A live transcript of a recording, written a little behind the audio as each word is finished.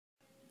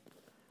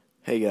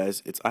Hey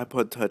guys, it's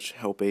iPod Touch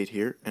Help Aid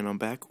here, and I'm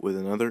back with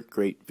another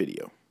great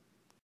video.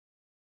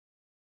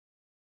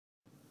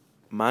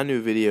 My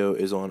new video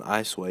is on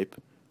iSwipe,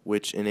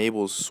 which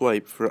enables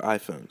swipe for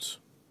iPhones.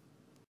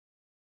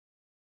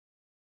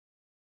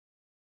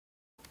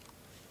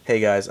 Hey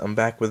guys, I'm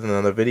back with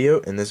another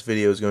video, and this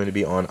video is going to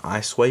be on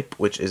iSwipe,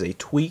 which is a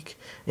tweak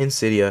in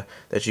Cydia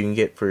that you can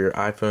get for your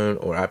iPhone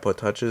or iPod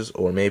Touches,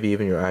 or maybe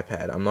even your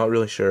iPad. I'm not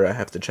really sure, I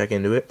have to check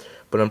into it,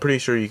 but I'm pretty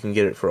sure you can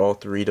get it for all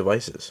three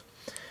devices.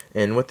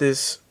 And what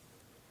this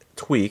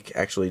tweak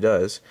actually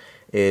does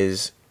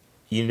is,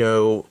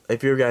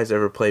 if you guys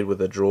ever played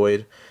with a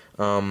droid,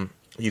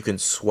 you can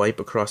swipe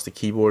across the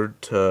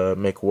keyboard to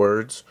make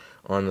words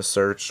on the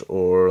search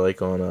or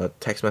like on a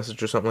text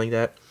message or something like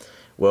that.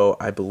 Well,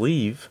 I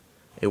believe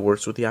it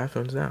works with the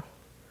iPhones now.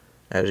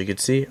 As you can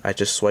see, I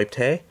just swiped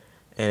hey,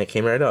 and it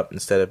came right up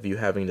instead of you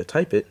having to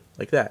type it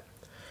like that,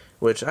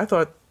 which I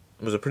thought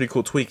was a pretty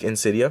cool tweak in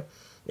Cydia,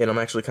 and I'm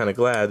actually kind of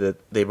glad that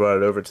they brought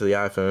it over to the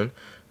iPhone,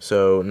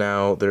 so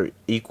now they're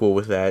equal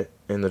with that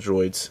in the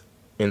droids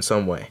in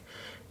some way,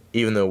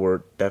 even though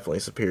we're definitely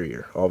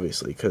superior,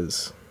 obviously,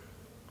 because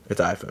it's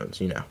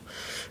iPhones,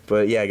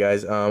 But yeah,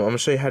 guys, I'm going to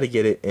show you how to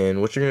get it,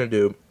 and what you're going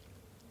to do,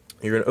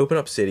 you're going to open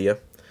up Cydia,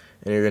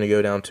 and you're going to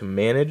go down to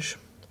Manage,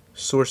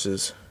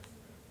 Sources,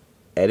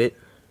 Edit,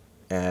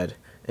 Add,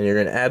 and you're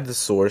going to add the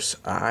source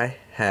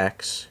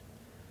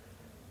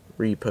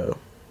ihacksrepo.com/.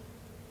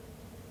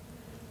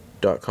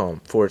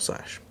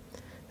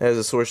 That is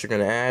the source you're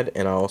going to add,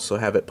 and I'll also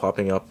have it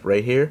popping up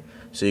right here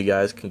so you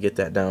guys can get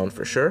that down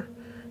for sure.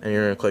 And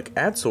you're going to click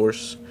Add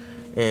Source,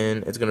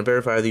 and it's going to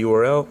verify the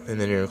URL,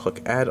 and then you're going to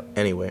click Add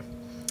Anyway.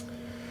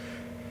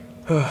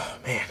 Oh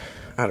man,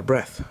 out of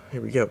breath.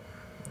 Here we go.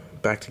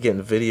 Back to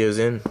getting the videos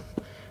in.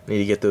 Need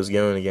to get those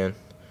going again.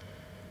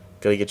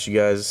 Gotta get you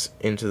guys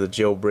into the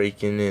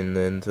jailbreaking and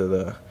then to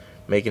the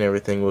making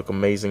everything look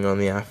amazing on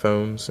the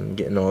iPhones and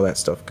getting all that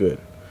stuff good.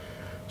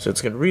 So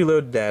it's gonna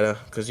reload data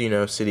because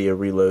Cydia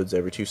reloads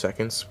every 2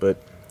 seconds,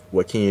 but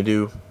what can you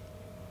do?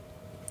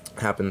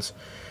 Happens.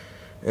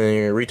 And then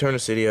you're gonna return to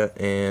Cydia,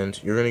 and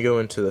you're gonna go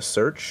into the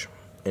search,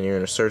 and you're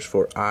gonna search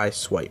for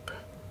iSwipe.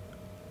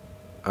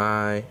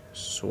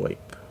 iSwipe.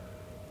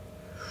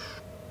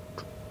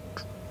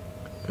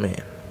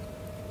 Man.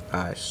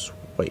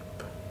 iSwipe.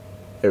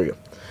 There we go.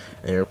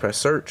 And you're going to press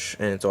search,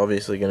 and it's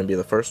obviously going to be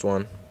the first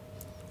one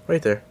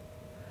right there.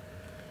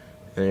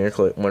 And you're going to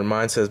click, when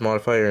mine says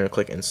modify, you're going to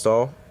click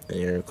install, and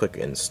you're going to click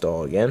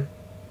install again.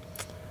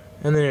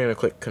 And then you're going to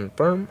click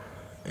confirm,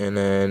 and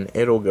then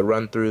it'll go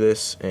run through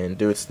this and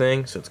do its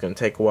thing. So it's going to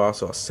take a while,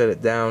 so I'll set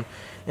it down,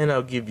 and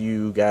I'll give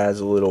you guys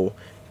a little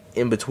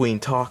in-between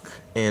talk.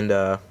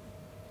 And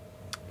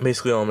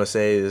basically all I'm going to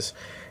say is,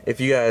 if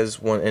you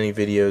guys want any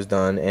videos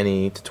done,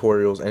 any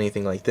tutorials,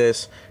 anything like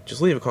this, just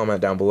leave a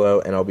comment down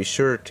below, and I'll be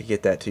sure to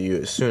get that to you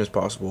as soon as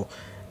possible,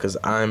 because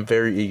I'm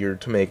very eager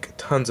to make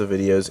tons of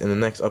videos in the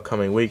next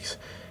upcoming weeks,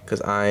 because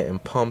I am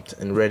pumped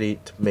and ready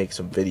to make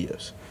some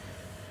videos.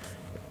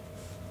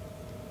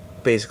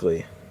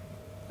 Basically,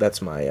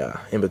 that's my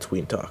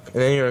in-between talk. And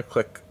then you're going to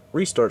click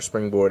Restart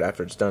Springboard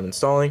after it's done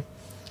installing,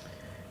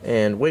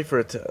 and wait for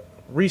it to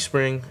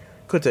respring.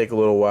 Could take a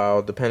little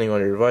while depending on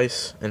your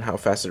device and how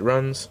fast it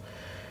runs.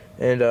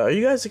 And are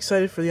you guys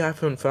excited for the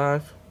iPhone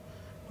 5?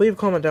 Leave a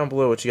comment down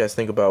below what you guys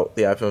think about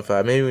the iPhone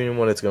 5, maybe even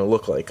what it's going to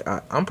look like.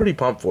 I'm pretty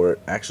pumped for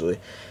it, actually.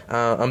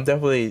 I'm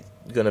definitely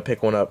going to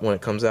pick one up when it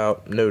comes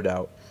out, no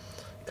doubt,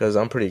 because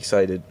I'm pretty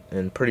excited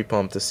and pretty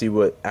pumped to see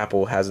what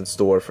Apple has in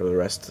store for the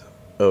rest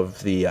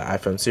of the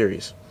iPhone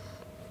series.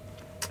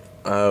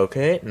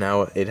 Okay,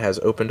 now it has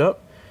opened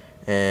up,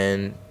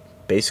 and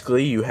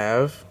basically you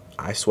have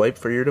iSwipe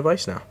for your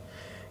device now.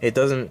 It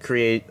doesn't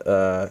create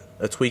a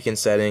tweak in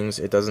settings.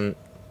 It doesn't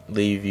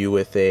leave you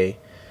with a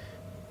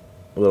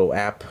little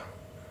app.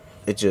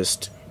 It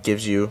just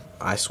gives you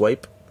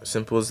iSwipe.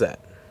 Simple as that.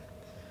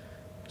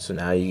 So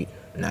now you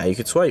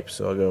can swipe.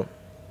 So I'll go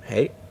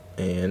hey,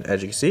 and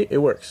as you can see, it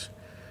works.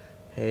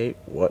 Hey,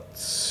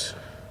 what's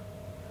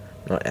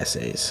not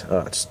essays?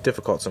 It's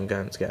difficult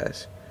sometimes,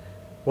 guys.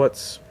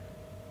 What's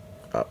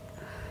up?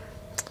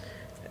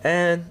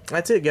 And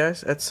that's it,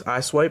 guys. That's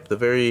iSwipe, the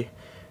very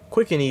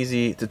quick and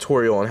easy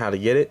tutorial on how to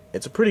get it.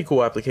 It's a pretty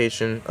cool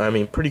application,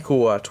 pretty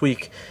cool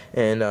tweak,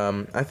 and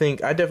I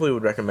definitely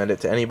would recommend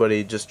it to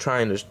anybody just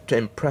trying to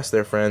impress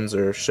their friends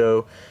or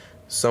show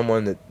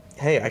someone that,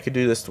 hey, I could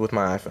do this with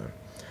my iPhone.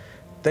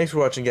 Thanks for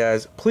watching,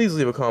 guys. Please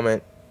leave a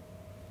comment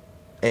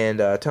and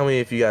tell me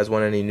if you guys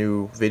want any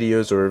new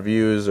videos or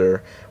reviews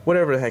or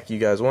whatever the heck you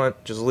guys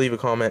want. Just leave a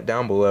comment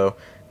down below.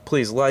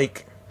 Please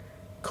like,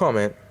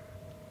 comment,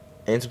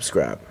 and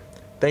subscribe.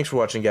 Thanks for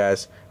watching,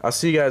 guys. I'll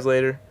see you guys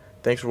later.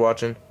 Thanks for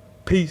watching.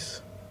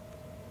 Peace.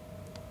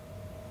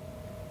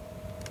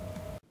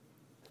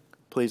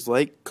 Please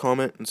like,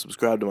 comment, and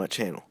subscribe to my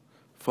channel.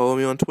 Follow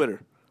me on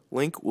Twitter.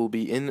 Link will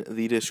be in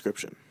the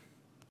description.